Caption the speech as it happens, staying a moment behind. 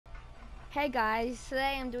Hey guys,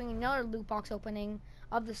 today I'm doing another loot box opening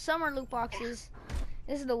of the summer loot boxes.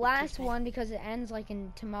 This is the last one because it ends like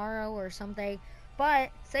in tomorrow or something.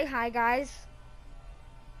 But say hi guys.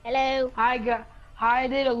 Hello. Hi, I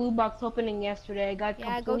did a loot box opening yesterday. I got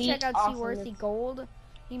Yeah, go check complete out awesomeness. Seaworthy Gold.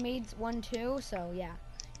 He made one too, so yeah.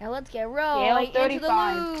 Now let's get Yeah, right into the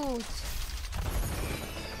 35. loot.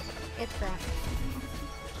 It's crap.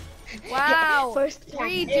 Wow. First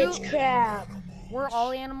Three it's dupe. crap. We're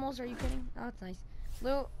all animals, are you kidding? Oh, that's nice.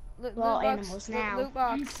 Loot We're loot all box. animals now. Loot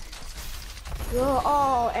box. We're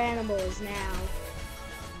all animals now.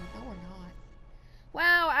 No, we're not.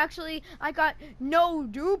 Wow, actually, I got no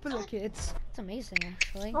duplicates. It's amazing,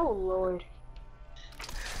 actually. Oh lord.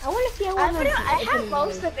 I want to see how I have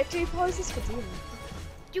most of the victory poses for you.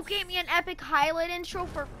 You gave me an epic highlight intro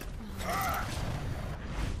for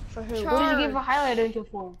For who? What did Charge. you give a highlight intro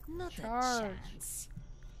for? Charge.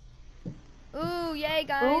 Ooh, yay,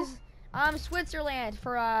 guys. Switzerland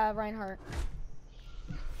for Reinhardt.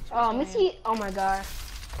 Oh, let me see. Oh my god.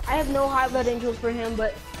 I have no highlight intros for him,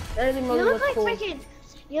 but that doesn't really You look like cool.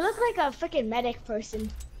 you look like a freaking medic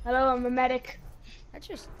person. Hello, I'm a medic. That's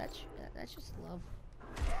just love.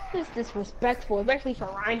 This is disrespectful, especially for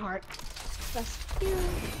Reinhardt. That's you.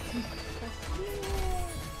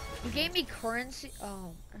 You gave me currency.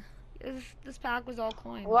 Oh, this pack was all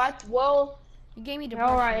coins. What? Well, You gave me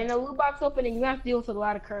depression. alright, in a loot box opening, you have to deal with a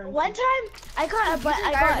lot of currency. One time I got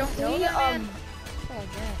don't know three that, man? Oh,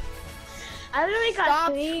 yeah. I literally got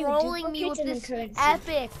Stop three trolling me duplicates with in this currency.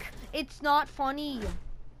 epic. It's not funny.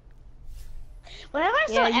 Whenever I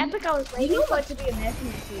saw Yeah, epic, I was waiting for it to be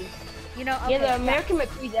American too. You know, okay, Yeah, the American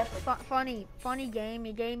McCree's epic. funny game.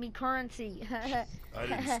 You gave me currency. I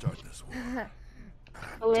didn't start this war.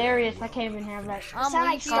 Hilarious. I can't even have that. Besides,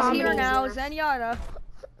 Leafy's comedy here now. works. Zenyatta.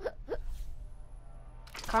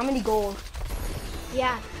 Comedy gold.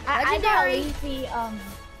 Yeah, I got Legendary. Leafy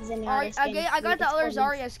Zenyatta skin. I got the It's other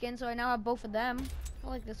called Zarya skin, so I now have both of them. I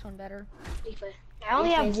like this one better. Leafy. I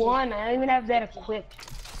only have Leafy. one. I don't even have that equipped.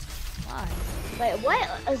 Why? Wait, what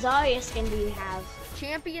Zarya skin do you have?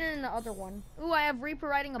 Champion and the other one. Ooh, I have Reaper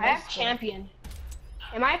riding a I have bicycle. champion.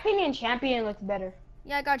 In my opinion, champion looks better.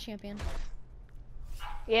 Yeah, I got champion.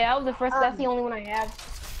 Yeah, that was the first. That's the only one I have.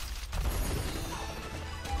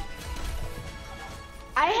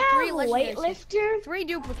 I Three have legendary weightlifter. 3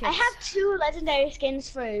 duplicates. I have 2 legendary skins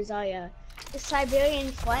for Zarya. The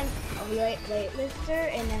Siberian Flint, a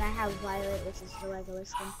weightlifter, and then I have Violet, which is the regular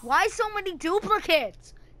skin. Why so many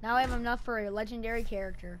duplicates? Now I have enough for a legendary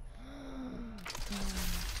character.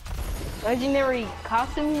 Legendary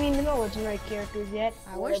costume. You mean no legendary characters yet?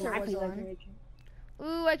 I wish there might was be one. legendary.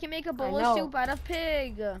 Ooh, I can make a bowl I of know. soup out of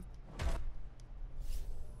pig.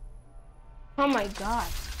 Oh my god.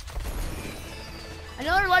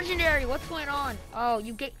 Another legendary. What's going on? Oh,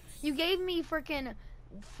 you gave me freaking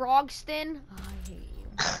Frogston. Oh, I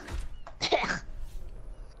hate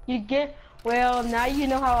you. You get. Well, now you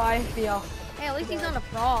know how I feel. Hey, at least he's not a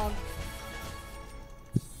frog.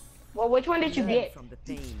 Well, which one did you get?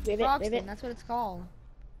 Frogston, that's what it's called.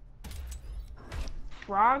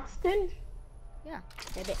 Frogston? Yeah.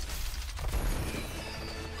 Ribbit.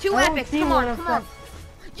 2 I don't epics. see Come one on, of come on. them.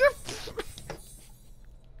 You're.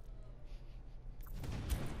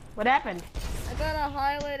 What happened? I got a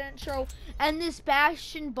highlight intro and this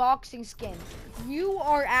Bastion boxing skin. You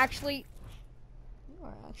are actually.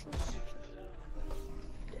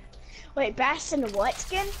 Wait, Bastion what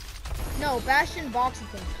skin? No, Bastion boxing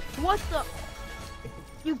skin. What the?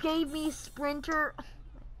 You gave me Sprinter.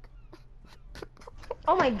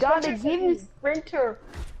 Oh my god, they gave you Sprinter.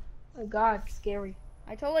 Oh my god, scary.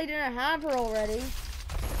 I totally didn't have her already.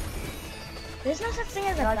 There's no such thing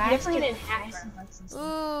as a No, you Bastion. definitely didn't have her.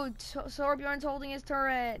 Ooh, Sorbjorn's holding his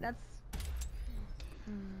turret. That's.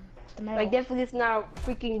 Like, definitely it's not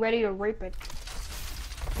freaking ready to rape it.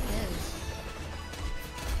 He is.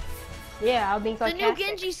 Yeah, I'll be The sarcastic. new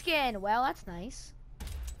Genji skin. Well, that's nice.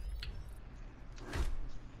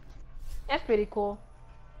 That's pretty cool.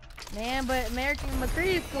 Man, but American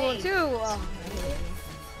McCree is cool too. Oh,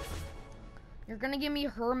 you're gonna give me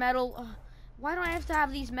her medal. Why do I have to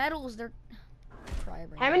have these medals? They're.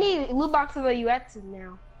 How many loot boxes are you at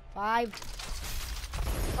now? 5.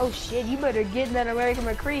 Oh shit, you better get that American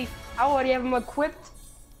McCree. I already have them equipped.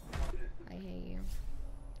 I hate you.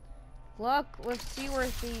 Look, with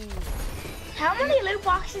Seaworthy. How many loot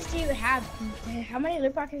boxes do you have? How many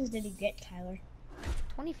loot boxes did you get, Tyler?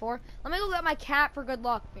 24. Let me go get my cat for good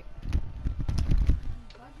luck.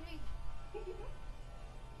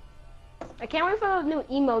 I can't wait for those new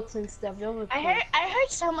emotes and stuff. Those look cool. I heard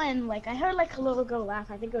someone I heard like a little girl laugh.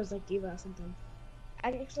 I think it was like Diva or something.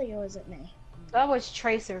 Actually, it wasn't me. That was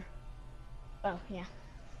Tracer. Oh yeah.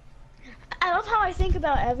 I love how I think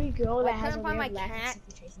about every girl I that has a couldn't find my weird lack of cat.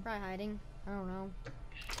 concentration. Probably hiding. I don't know.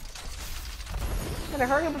 Gonna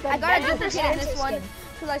hurry up with that. I got a That's duplicate in this interesting. one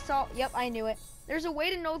because I saw. Yep, I knew it. There's a way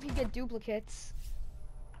to know if you get duplicates.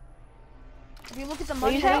 If you look at the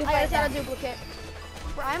money, you said- I just got a duplicate.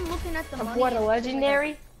 Bro, I'm looking at the Of money. what, a and it's just like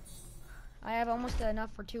legendary? I have almost enough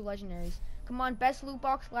for 2 legendaries. Come on, best loot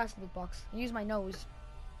box, last loot box. Use my nose.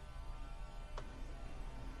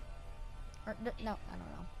 Or, no, I don't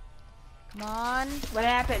know. Come on. What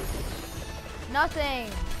happened? Nothing.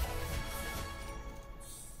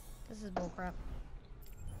 This is bullcrap.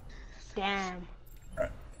 Damn.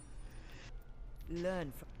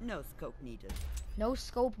 Learn from no scope needed. No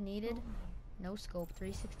scope needed. No scope.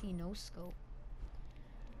 360, no scope.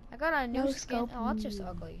 I got a new No skin. scope Oh, that's just needed.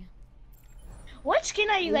 ugly. What skin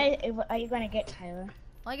are you gonna get, Tyler?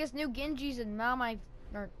 Well, I guess new Genji's and now I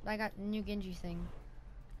got the new Genji thing.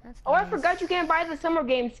 That's Oh, I nice. forgot you can't buy the summer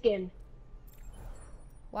game skin.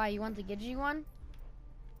 Why, you want the Genji one?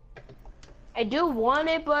 I do want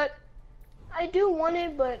it, but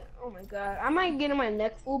oh my god, I might get in my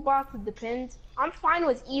next loot box. It depends. I'm fine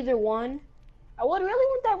with either one. I would really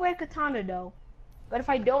want that red katana though, but if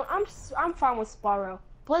I don't, I'm fine with Sparrow.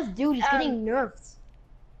 Plus, dude, he's getting nerfed,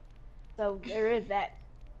 so there is that.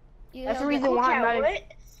 You That's know, the reason Cool why I'm Cat, not. what?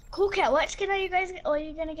 Cool Cat, what skin are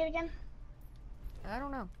you gonna get again? I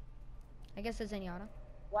don't know. I guess it's Zenyatta.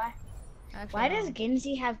 Why? Actually, Why I don't does know.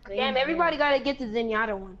 Genji have green Damn, hair? everybody gotta get the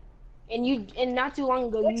Zenyatta one, and not too long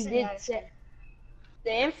ago What's you did Zenyatta say the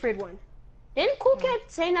Infrid one. Didn't Cool Cat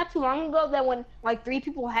say not too long ago that when like 3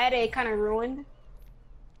 people had it, it kind of ruined?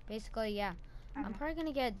 Basically, yeah. I'm probably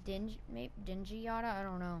gonna get Dingy Yada. I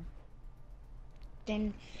don't know.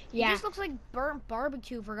 Then, He yeah. just looks like burnt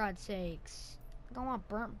barbecue, for God's sakes. I don't want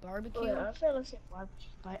burnt barbecue. Oh, I feel looks like barbecue,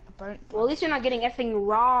 but burnt. Well, at least you're not getting effing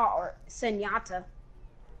Raw or Zenyatta.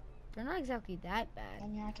 They're not exactly that bad.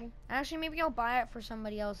 Zenyatta. Actually, maybe I'll buy it for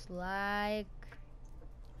somebody else. Like,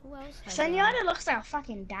 who else? has Zenyatta looks like a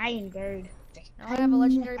fucking dying bird. Now I have a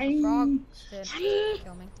legendary for frog to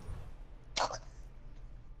kill me.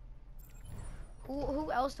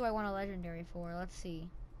 Who else do I want a legendary for? Let's see.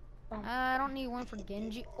 I don't need one for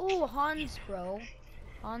Genji. Oh, Hansbro.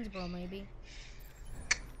 Hansbro, maybe.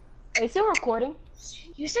 Are you still recording?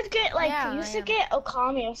 You should get like Yeah, you I should am. get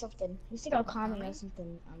Okami or something. You should get Okami Okami? or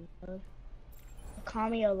something.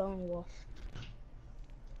 Okami or Lone Wolf.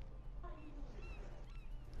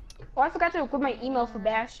 Oh, I forgot to record my email for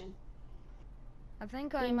Bastion. I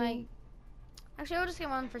think I might. Actually, I'll just get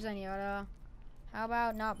one for Zenyatta. How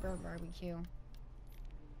about not burnt barbecue?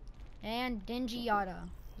 And Dingy Yada.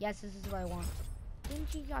 Yes, this is what I want.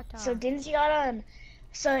 Dingy Yada. So Zenyatta and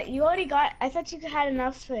so you already got. I thought you had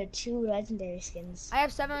enough for 2 legendary skins. I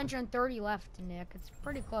have 730 left, Nick. It's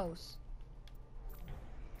pretty close.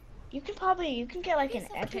 You can get like an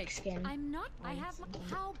epic skin. I'm not. I have.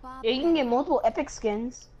 How Bob? Yeah, you can get multiple epic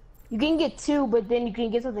skins. You can get 2, but then you can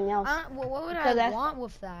get something else. Well, what would So I that's- want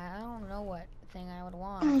with that? I don't know what thing I would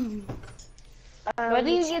want. I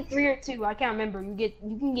think you get 3 or 2. I can't remember. You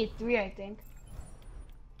can get 3, I think.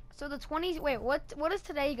 So the 20. Wait, what is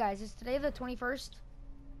today, guys? Is today the 21st?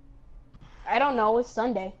 I don't know. It's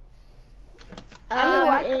Sunday.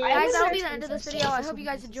 Guys, it's that'll be actually the end of this so video. I it's hope you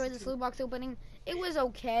guys so enjoyed this loot box opening. It was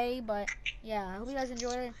okay, but yeah, I hope you guys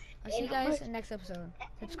enjoyed it. I'll see you guys in the next episode.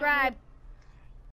 Subscribe.